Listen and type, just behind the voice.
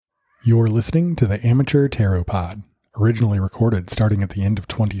You're listening to the Amateur Tarot Pod. Originally recorded starting at the end of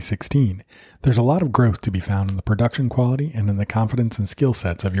 2016, there's a lot of growth to be found in the production quality and in the confidence and skill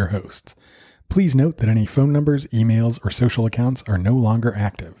sets of your hosts. Please note that any phone numbers, emails, or social accounts are no longer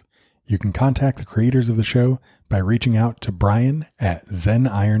active. You can contact the creators of the show by reaching out to Brian at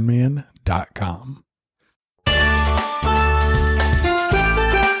zenironman.com.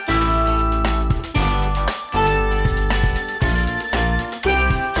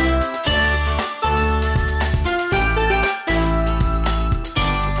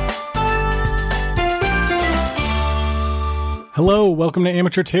 Hello, welcome to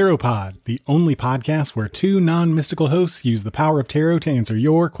Amateur Tarot Pod, the only podcast where two non-mystical hosts use the power of tarot to answer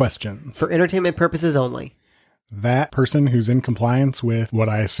your questions. For entertainment purposes only. That person who's in compliance with what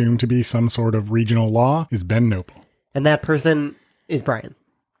I assume to be some sort of regional law is Ben Noble. And that person is Brian.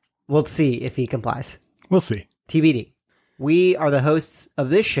 We'll see if he complies. We'll see. TBD. We are the hosts of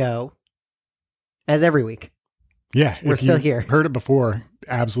this show, as every week. Yeah. We're still here. Heard it before.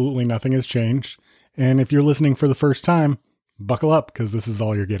 Absolutely nothing has changed. And if you're listening for the first time, buckle up, because this is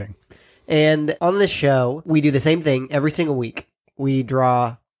all you're getting. And on this show, we do the same thing every single week. We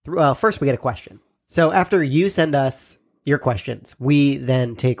draw, first we get a question. So after you send us your questions, we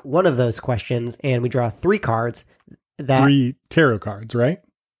then take one of those questions and we draw three cards. Three tarot cards, right?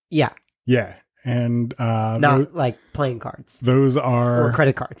 Yeah. Yeah. And not like playing cards. Those are... Or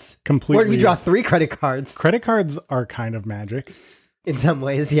credit cards. Completely. Or we draw three credit cards. Credit cards are kind of magic. In some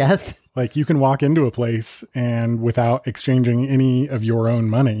ways, yes. Like, you can walk into a place and without exchanging any of your own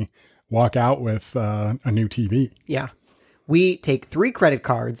money, walk out with a new TV. Yeah. We take three credit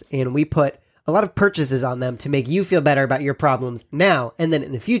cards and we put a lot of purchases on them to make you feel better about your problems now. And then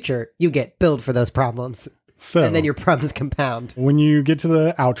in the future, you get billed for those problems. So, and then your problems compound. When you get to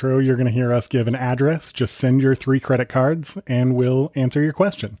the outro, you're going to hear us give an address. Just send your three credit cards and we'll answer your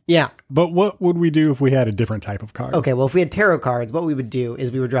question. Yeah. But what would we do if we had a different type of card? Okay, well, if we had tarot cards, what we would do is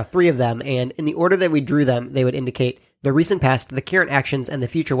we would draw three of them. And in the order that we drew them, they would indicate the recent past, the current actions, and the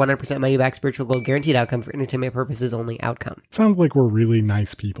future 100% money back spiritual gold guaranteed outcome for entertainment purposes only outcome. Sounds like we're really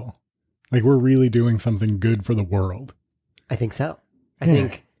nice people. Like we're really doing something good for the world. I think so. I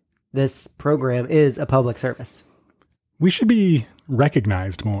think this program is a public service. We should be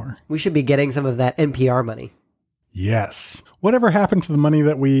recognized more. We should be getting some of that NPR money. Yes. Whatever happened to the money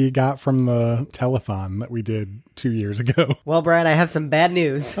that we got from the telethon that we did 2 years ago? Well, Brian, I have some bad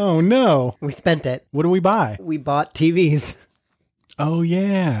news. Oh, no. We spent it. What do we buy? We bought TVs. Oh,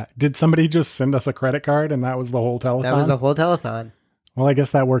 yeah. Did somebody just send us a credit card and that was the whole telethon? That was the whole telethon. Well, I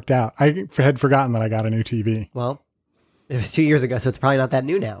guess that worked out. I had forgotten that I got a new TV. Well, it was 2 years ago, so it's probably not that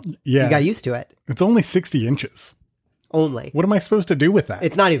new now. Yeah. You got used to it. It's only 60 inches. Only. What am I supposed to do with that?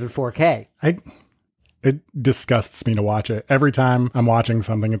 It's not even 4K. It disgusts me to watch it. Every time I'm watching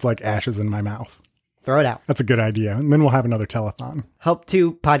something, it's like ashes in my mouth. Throw it out. That's a good idea. And then we'll have another telethon. Help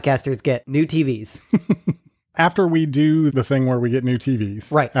two podcasters get new TVs. After we do the thing where we get new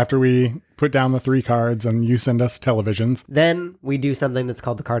TVs. Right. After we put down the three cards and you send us televisions. Then we do something that's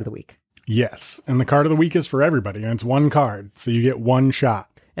called the card of the week. Yes. And the card of the week is for everybody. And it's one card. So you get one shot.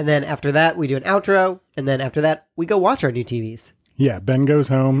 And then after that, we do an outro. And then after that, we go watch our new TVs. Yeah, Ben goes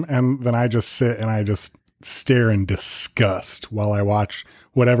home, and then I just sit and I just stare in disgust while I watch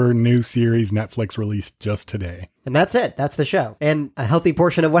whatever new series Netflix released just today. And that's it. That's the show. And a healthy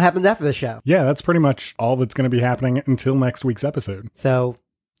portion of what happens after the show. Yeah, that's pretty much all that's going to be happening until next week's episode. So,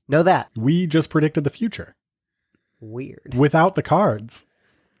 know that. We just predicted the future. Weird. Without the cards.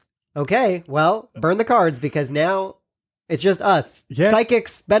 Okay, well, burn the cards because now... It's just us. Yeah.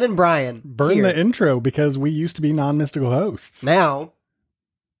 Psychics, Ben and Brian. Burn here. the intro because we used to be non-mystical hosts. Now,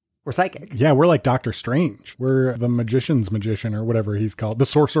 we're psychic. Yeah, we're like Dr. Strange. We're the magician's magician or whatever he's called. The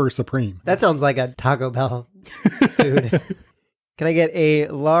Sorcerer Supreme. That sounds like a Taco Bell food. Can I get a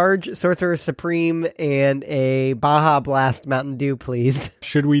large Sorcerer Supreme and a Baja Blast Mountain Dew, please?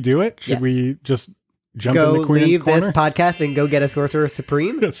 Should we do it? Should we just jump into Queen's leave Corner? This podcast and go get a Sorcerer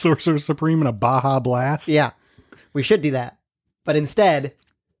Supreme? A Sorcerer Supreme and a Baja Blast? Yeah. We should do that. But instead,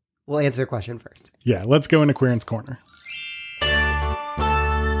 we'll answer the question first. Yeah, let's go into Queen's Corner.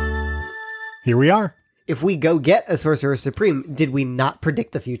 Here we are. If we go get a Sorcerer Supreme, did we not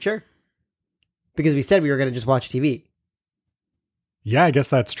predict the future? Because we said we were going to just watch TV. Yeah, I guess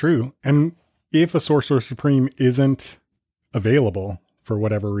that's true. And if a Sorcerer Supreme isn't available for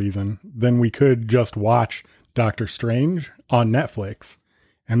whatever reason, then we could just watch Doctor Strange on Netflix.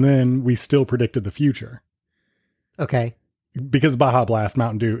 And then we still predicted the future. Okay. Because Baja Blast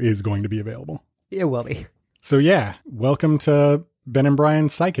Mountain Dew is going to be available. It will be. So yeah, welcome to Ben and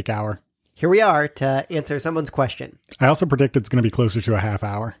Brian's Psychic Hour. Here we are to answer someone's question. I also predict it's going to be closer to a half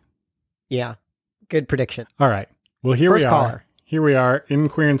hour. Yeah. Good prediction. All right. Well, here First we are. caller. Here we are in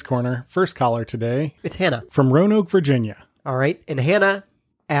Queerin's Corner. First caller today. It's Hannah. From Roanoke, Virginia. All right. And Hannah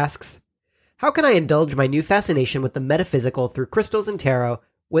asks, how can I indulge my new fascination with the metaphysical through crystals and tarot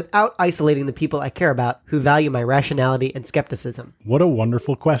without isolating the people I care about who value my rationality and skepticism? What a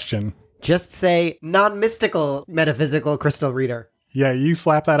wonderful question. Just say non-mystical metaphysical crystal reader. Yeah, you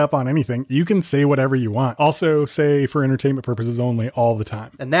slap that up on anything. You can say whatever you want. Also say for entertainment purposes only all the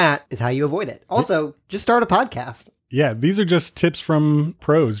time. And that is how you avoid it. Also, just start a podcast. Yeah, these are just tips from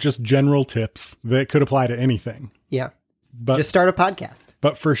pros, just general tips that could apply to anything. Yeah. But Just start a podcast.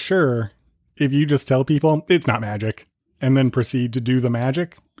 But for sure, if you just tell people it's not magic and then proceed to do the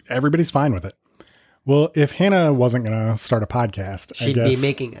magic, everybody's fine with it. Well, if Hannah wasn't going to start a podcast, She'd I guess, be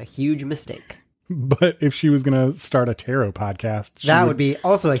making a huge mistake. but if she was going to start a tarot podcast, That would be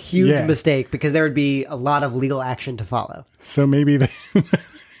also a huge Yeah. mistake because there would be a lot of legal action to follow. So maybe they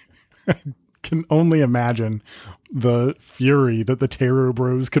I can only imagine the fury that the tarot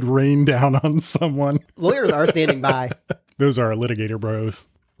bros could rain down on someone. Lawyers are standing by. Those are our litigator bros.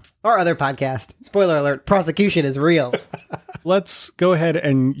 Our other podcast, spoiler alert, prosecution is real. Let's go ahead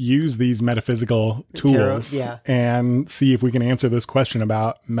and use these metaphysical tools yeah. and see if we can answer this question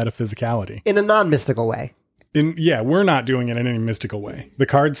about metaphysicality. In a non-mystical way. Yeah, we're not doing it in any mystical way. The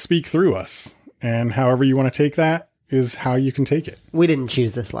cards speak through us, and however you want to take that is how you can take it. We didn't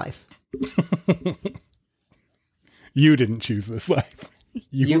choose this life. You didn't choose this life.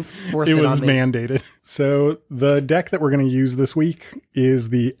 You forced it It was on me. mandated. So the deck that we're going to use this week is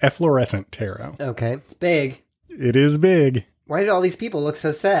the Efflorescent Tarot. Okay, it's big. It is big. Why did all these people look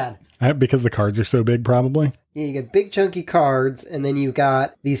so sad? Because the cards are so big, probably. Yeah, you get big chunky cards, and then you've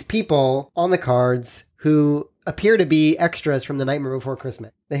got these people on the cards who appear to be extras from The Nightmare Before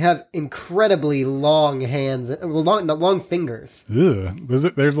Christmas. They have incredibly long hands, long fingers. Ugh.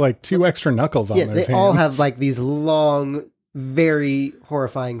 There's like 2 extra knuckles on Yeah, those they all hands. have like these long, very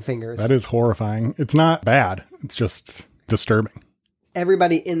horrifying fingers. That is horrifying. It's not bad. It's just disturbing.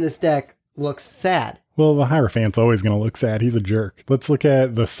 Everybody in this deck looks sad. Well, the Hierophant's always going to look sad. He's a jerk. Let's look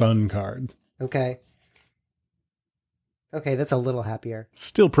at the Sun card. Okay. Okay, that's a little happier.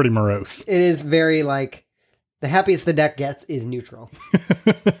 Still pretty morose. It is very like, the happiest the deck gets is neutral.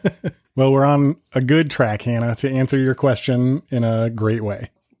 Well, we're on a good track, Hannah, to answer your question in a great way.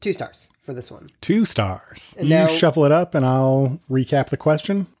 2 stars for this one. 2 stars. And You now- shuffle it up and I'll recap the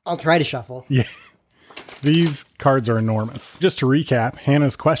question. I'll try to shuffle. Yeah. These cards are enormous. Just to recap,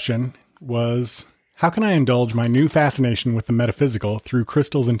 Hannah's question was, how can I indulge my new fascination with the metaphysical through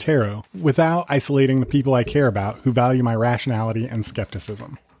crystals and tarot without isolating the people I care about who value my rationality and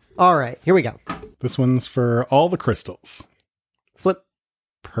skepticism? All right, here we go. This one's for all the crystals. Flip.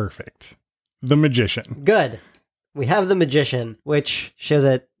 Perfect. The Magician. Good. We have the Magician, which shows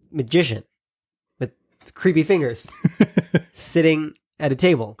a magician with creepy fingers sitting at a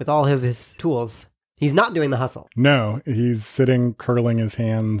table with all of his tools. He's not doing the hustle. No, he's sitting curling his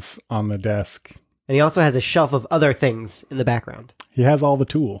hands on the desk. And he also has a shelf of other things in the background. He has all the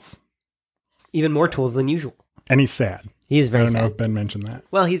tools. Even more tools than usual. And he's sad. He is I very don't know sad. if Ben mentioned that.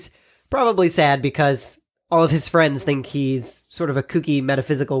 Well, he's probably sad because all of his friends think he's sort of a kooky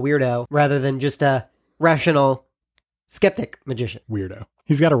metaphysical weirdo rather than just a rational skeptic magician. Weirdo.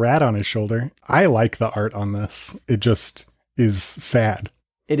 He's got a rat on his shoulder. I like the art on this. It just is sad.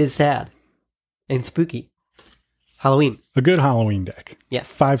 It is sad and spooky. Halloween. A good Halloween deck.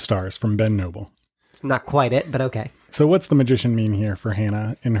 Yes. 5 stars from Ben Noble. It's not quite it, but okay. So what's the Magician mean here for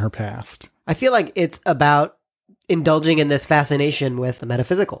Hannah in her past? I feel like it's about indulging in this fascination with the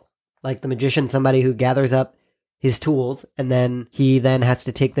metaphysical. Like the magician, somebody who gathers up his tools and then he then has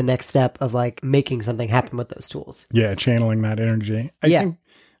to take the next step of like making something happen with those tools. Yeah, channeling that energy. I Yeah. think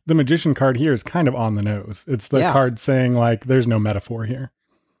the Magician card here is kind of on the nose. It's the Yeah. card saying like, there's no metaphor here.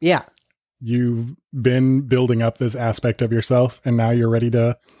 Yeah. You've been building up this aspect of yourself and now you're ready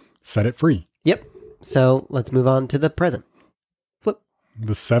to set it free. Yep. So let's move on to the present. Flip.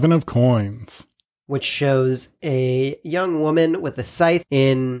 The 7 of Coins. Which shows a young woman with a scythe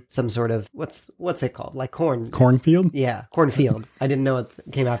in some sort of, what's it called? Like corn. Cornfield? Yeah, cornfield. I didn't know it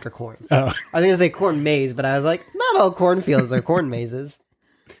came after corn. Oh, I was going to say corn maze, but I was like, not all cornfields are corn mazes.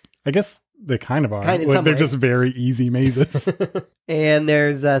 I guess they kind of are. Kind in Like, some they're ways. just very easy mazes. And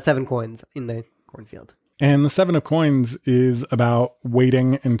there's 7 coins in the cornfield. And the 7 of Coins is about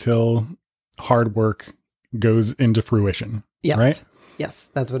waiting until hard work goes into fruition. Yes. Right?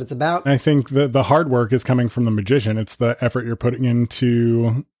 Yes, that's what it's about. I think the hard work is coming from the Magician. It's the effort you're putting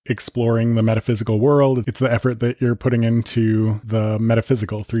into exploring the metaphysical world. It's the effort that you're putting into the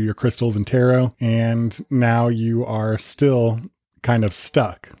metaphysical through your crystals and tarot. And now you are still kind of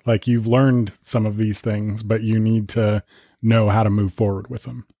stuck. Like you've learned some of these things, but you need to know how to move forward with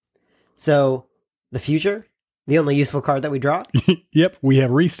them. So the future, the only useful card that we draw. Yep. We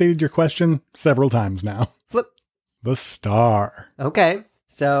have restated your question several times now. Flip. The star. Okay.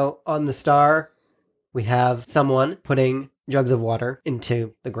 So on the star, we have someone putting jugs of water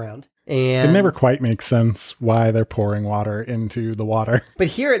into the ground. And it never quite makes sense why they're pouring water into the water. But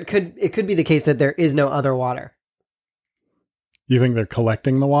here it could be the case that there is no other water. You think they're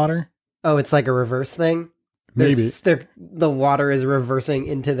collecting the water? Oh, it's like a reverse thing? Maybe. The water is reversing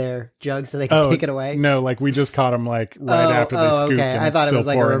into their jug so they can take it away? No, like we just caught them like right after they scooped. Okay. And I thought it was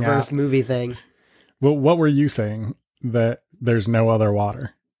like a reverse out. movie thing. Well, what were you saying? That there's no other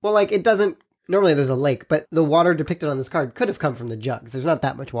water? Well, like it doesn't... Normally there's a lake, but the water depicted on this card could have come from the jugs. There's not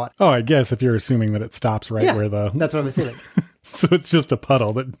that much water. Oh, I guess if you're assuming that it stops right where the... that's what I'm assuming. So it's just a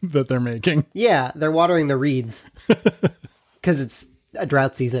puddle that they're making. Yeah, they're watering the reeds. Because it's a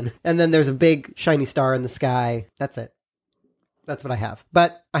drought season. And then there's a big shiny star in the sky. That's it. That's what I have.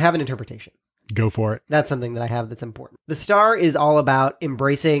 But I have an interpretation. Go for it. That's something that I have that's important. The star is all about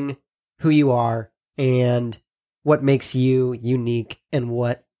embracing who you are and what makes you unique and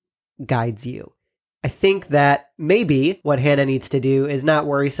what guides you. I think that maybe what Hannah needs to do is not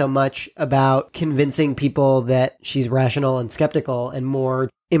worry so much about convincing people that she's rational and skeptical and more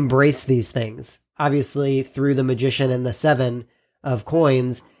embrace these things. Obviously, through the Magician and the 7 of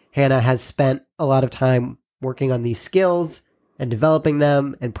coins, Hannah has spent a lot of time working on these skills and developing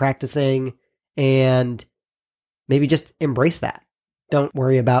them and practicing, and maybe just embrace that. Don't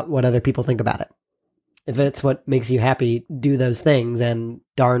worry about what other people think about it. If it's what makes you happy, do those things and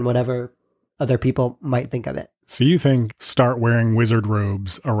darn whatever other people might think of it. So you think start wearing wizard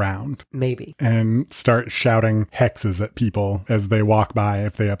robes around? Maybe. And start shouting hexes at people as they walk by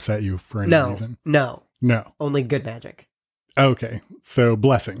if they upset you for any reason? No. No. Only good magic. Okay. So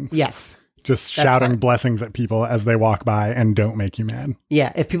blessings. Yes. Just That's shouting fine. blessings at people as they walk by and don't make you mad.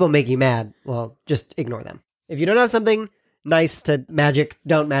 Yeah, if people make you mad, well, just ignore them. If you don't have something nice to magic,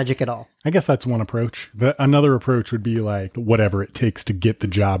 don't magic at all. I guess that's one approach. Another approach would be like whatever it takes to get the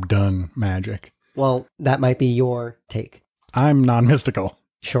job done magic. Well, that might be your take. I'm non-mystical.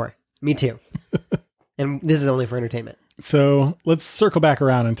 Sure. Me too. And this is only for entertainment. So let's circle back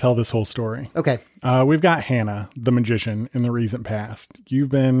around and tell this whole story. Okay. We've got Hannah, the magician, in the recent past. You've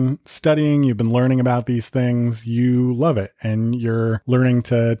been studying, you've been learning about these things, you love it, and you're learning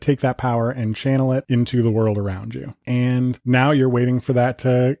to take that power and channel it into the world around you. And now you're waiting for that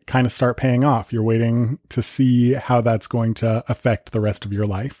to kind of start paying off. You're waiting to see how that's going to affect the rest of your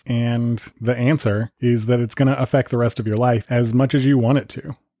life. And the answer is that it's going to affect the rest of your life as much as you want it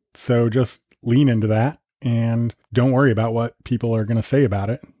to. So just lean into that. And don't worry about what people are going to say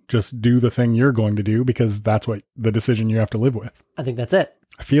about it. Just do the thing you're going to do because that's what the decision you have to live with. I think that's it.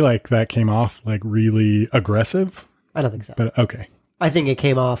 I feel like that came off like really aggressive. I don't think so. But okay. I think it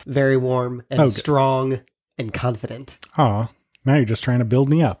came off very warm and Okay. strong and confident. Aw, now you're just trying to build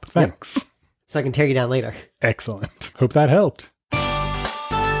me up. Thanks. Yep. So I can tear you down later. Excellent. Hope that helped.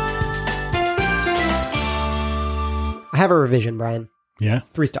 I have a revision, Brian. Yeah?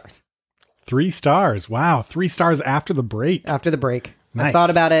 3 stars. 3 stars. Wow. 3 stars after the break. After the break. Nice. I've thought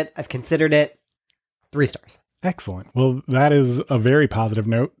about it. I've considered it. 3 stars. Excellent. Well, that is a very positive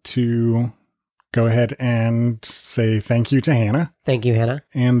note to go ahead and say thank you to Hannah. Thank you, Hannah.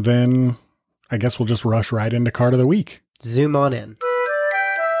 And then I guess we'll just rush right into card of the week. Zoom on in.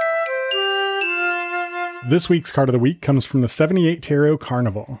 This week's card of the week comes from the 78 Tarot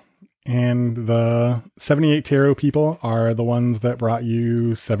Carnival. And the 78 Tarot people are the ones that brought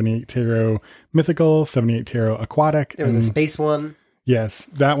you 78 Tarot Mythical, 78 Tarot Aquatic. There was a space one. Yes,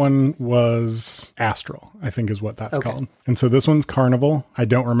 that one was Astral, I think is what that's called. And so this one's Carnival. I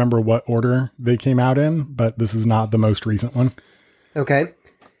don't remember what order they came out in, but this is not the most recent one. Okay.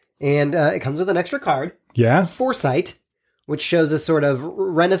 And it comes with an extra card. Yeah? Foresight, which shows a sort of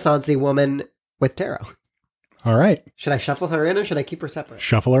Renaissance-y woman with tarot. All right. Should I shuffle her in or should I keep her separate?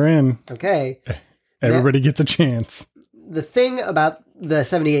 Shuffle her in. Okay. Everybody gets a chance. The thing about the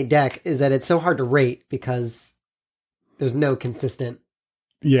 78 deck is that it's so hard to rate because there's no consistent.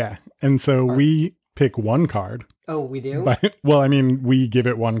 Yeah. And so we pick one card. Oh, we do? Well, I mean, we give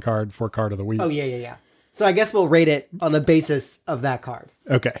it one card for card of the week. Oh, yeah. So I guess we'll rate it on the basis of that card.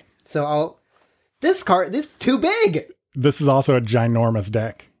 Okay. So this is too big. This is also a ginormous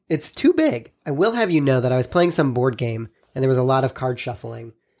deck. It's too big. I will have you know that I was playing some board game and there was a lot of card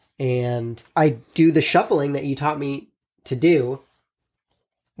shuffling. And I do the shuffling that you taught me to do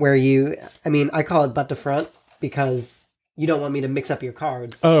where I call it butt to front because you don't want me to mix up your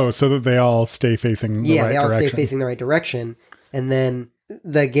cards. Oh, so that they all stay facing the right direction. Yeah, they all stay facing the right direction. And then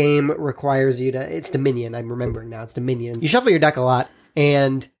the game requires you to... It's Dominion. I'm remembering now. It's Dominion. You shuffle your deck a lot,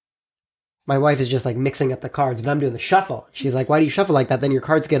 and my wife is just like mixing up the cards, but I'm doing the shuffle. She's like, why do you shuffle like that? Then your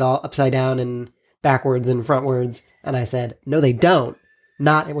cards get all upside down and backwards and frontwards. And I said, no, they don't.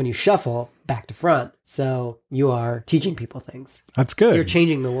 Not when you shuffle back to front. So you are teaching people things. That's good. You're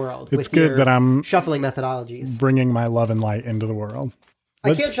changing the world. It's good that I'm shuffling methodologies. Bringing my love and light into the world.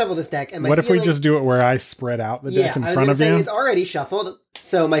 I can't shuffle this deck. And what if we just do it where I spread out the deck in front of you? It's already shuffled.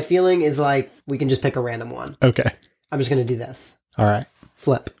 So my feeling is like we can just pick a random one. Okay. I'm just going to do this. All right.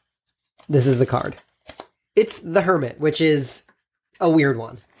 Flip. This is the card. It's the Hermit, which is a weird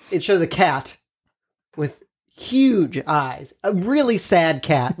one. It shows a cat with huge eyes. A really sad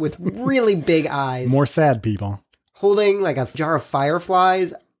cat with really big eyes. More sad people. Holding like a jar of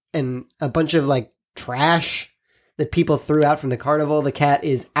fireflies and a bunch of like trash that people threw out from the carnival. The cat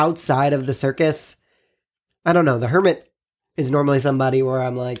is outside of the circus. I don't know. The Hermit is normally somebody where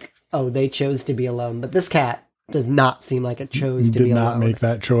I'm like, oh, they chose to be alone. But this cat does not seem like it chose to be alone. Did not make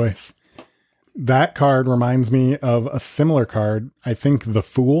that choice. That card reminds me of a similar card. I think the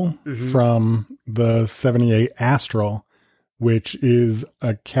Fool from the 78 Astral, which is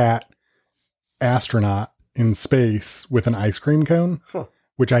a cat astronaut in space with an ice cream cone,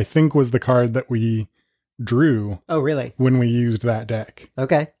 which I think was the card that we drew. Oh, really? When we used that deck.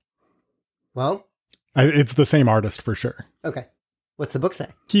 Okay. Well, it's the same artist for sure. Okay. What's the book say?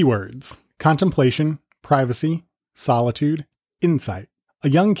 Keywords: contemplation, privacy, solitude, insight. A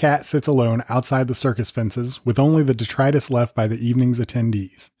young cat sits alone outside the circus fences with only the detritus left by the evening's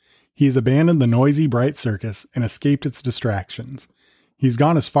attendees. He has abandoned the noisy, bright circus and escaped its distractions. He's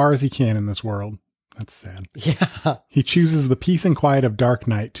gone as far as he can in this world. That's sad. Yeah. He chooses the peace and quiet of dark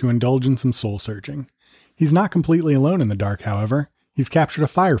night to indulge in some soul searching. He's not completely alone in the dark, however. He's captured a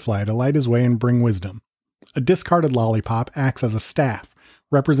firefly to light his way and bring wisdom. A discarded lollipop acts as a staff,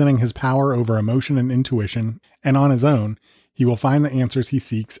 representing his power over emotion and intuition, and on his own, he will find the answers he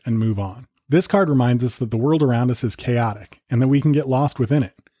seeks and move on. This card reminds us that the world around us is chaotic, and that we can get lost within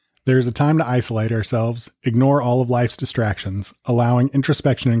it. There is a time to isolate ourselves, ignore all of life's distractions, allowing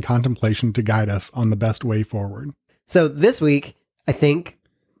introspection and contemplation to guide us on the best way forward. So this week, I think,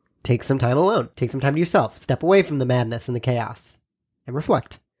 take some time alone. Take some time to yourself. Step away from the madness and the chaos. And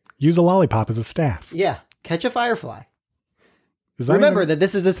reflect. Use a lollipop as a staff. Yeah. Catch a firefly. Remember that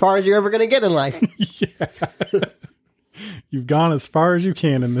this is as far as you're ever going to get in life. Yeah. You've gone as far as you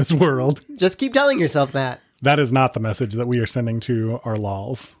can in this world. Just keep telling yourself that. That is not the message that we are sending to our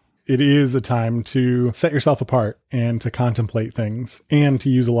lols. It is a time to set yourself apart and to contemplate things and to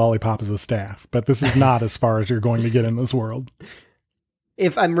use a lollipop as a staff. But this is not as far as you're going to get in this world.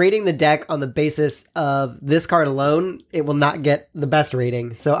 If I'm rating the deck on the basis of this card alone, it will not get the best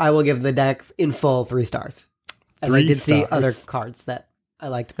rating. So I will give the deck in full 3 stars. As I did see other cards that I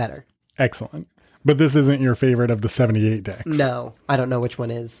liked better. Excellent. But this isn't your favorite of the 78 decks. No, I don't know which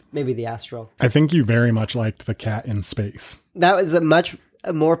one is. Maybe the Astral. I think you very much liked the cat in space. That was a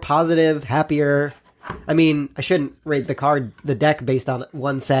more positive, happier... I mean, I shouldn't rate the deck based on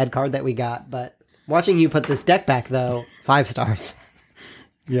one sad card that we got, but watching you put this deck back, though, 5 stars.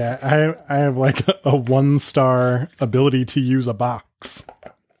 Yeah, I have like a 1-star ability to use a box.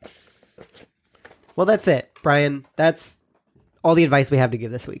 Well, that's it, Brian. That's all the advice we have to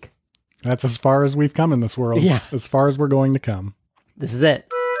give this week. That's as far as we've come in this world. Yeah. As far as we're going to come. This is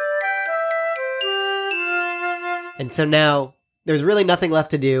it. And so now there's really nothing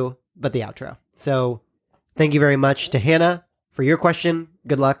left to do but the outro. So thank you very much to Hannah for your question.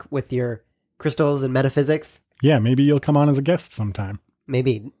 Good luck with your crystals and metaphysics. Yeah, maybe you'll come on as a guest sometime.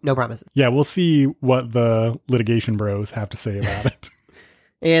 Maybe. No promises. Yeah, we'll see what the litigation bros have to say about it.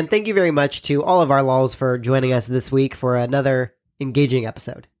 And thank you very much to all of our lols for joining us this week for another engaging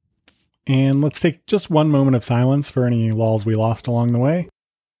episode. And let's take just one moment of silence for any lols we lost along the way.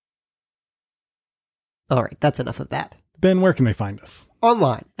 All right, that's enough of that. Ben, where can they find us?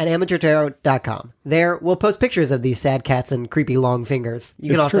 Online at amateurtarot.com. There, we'll post pictures of these sad cats and creepy long fingers. You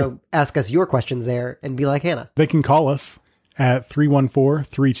can also ask us your questions there and be like Hannah. They can call us at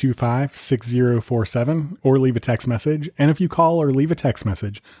 314-325-6047 or leave a text message. And if you call or leave a text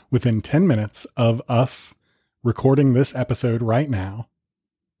message within 10 minutes of us recording this episode right now,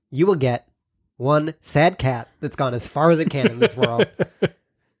 you will get one sad cat that's gone as far as it can in this world.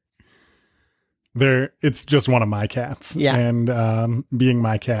 It's just one of my cats. Yeah. And being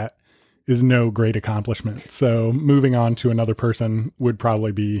my cat is no great accomplishment. So moving on to another person would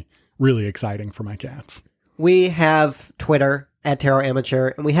probably be really exciting for my cats. We have Twitter at Tarot Amateur,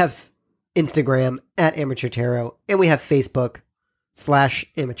 and we have Instagram at Amateur Tarot, and we have Facebook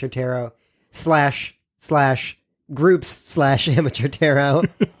 /Amateur Tarot / groups/amateur tarot.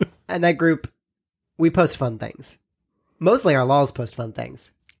 And that group, we post fun things. Mostly our lols post fun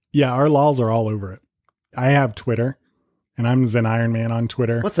things. Yeah, our lols are all over it. I have Twitter, and I'm Zen Iron Man on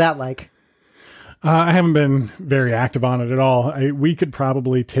Twitter. What's that like? I haven't been very active on it at all. We could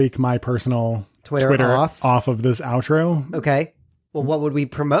probably take my personal Twitter off of this outro. Okay. Well, what would we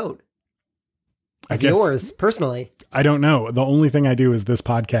promote? I guess yours, personally. I don't know. The only thing I do is this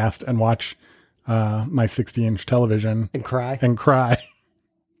podcast and watch my 60-inch television. And cry.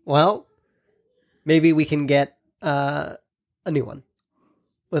 Well, maybe we can get a new one.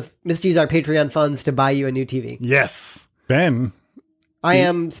 Let's use our Patreon funds to buy you a new TV. Yes. Ben. I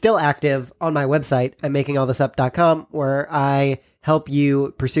am still active on my website at makingallthisup.com, where I help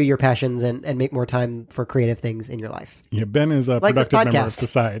you pursue your passions and make more time for creative things in your life. Yeah, Ben is a productive member of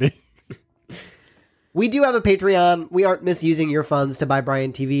society. We do have a Patreon. We aren't misusing your funds to buy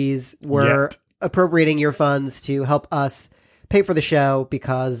Brian TVs. We're appropriating your funds to help us pay for the show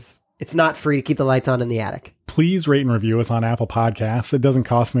because it's not free to keep the lights on in the attic. Please rate and review us on Apple Podcasts. It doesn't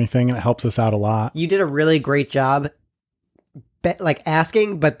cost anything and it helps us out a lot. You did a really great job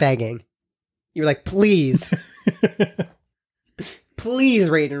asking but begging. You're like, please. Please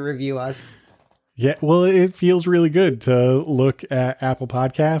rate and review us. Yeah, well, it feels really good to look at Apple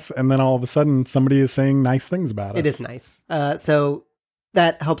Podcasts and then all of a sudden somebody is saying nice things about us. It is nice. So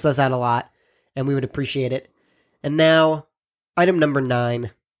that helps us out a lot and we would appreciate it. And now, item number 9.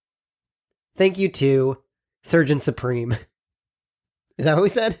 Thank you to Surgeon Supreme. Is that what we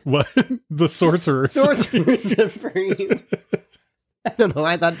said? What? The Sorcerer. Sorcerer Supreme. I don't know.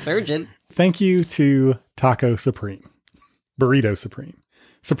 I thought surgeon. Thank you to Taco Supreme. Burrito Supreme.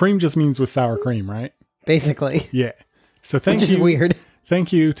 Supreme just means with sour cream, right? Basically. Yeah. So thank you. Which is weird.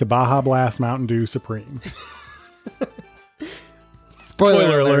 Thank you to Baja Blast Mountain Dew Supreme.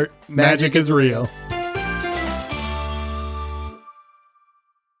 Spoiler alert. Magic is real.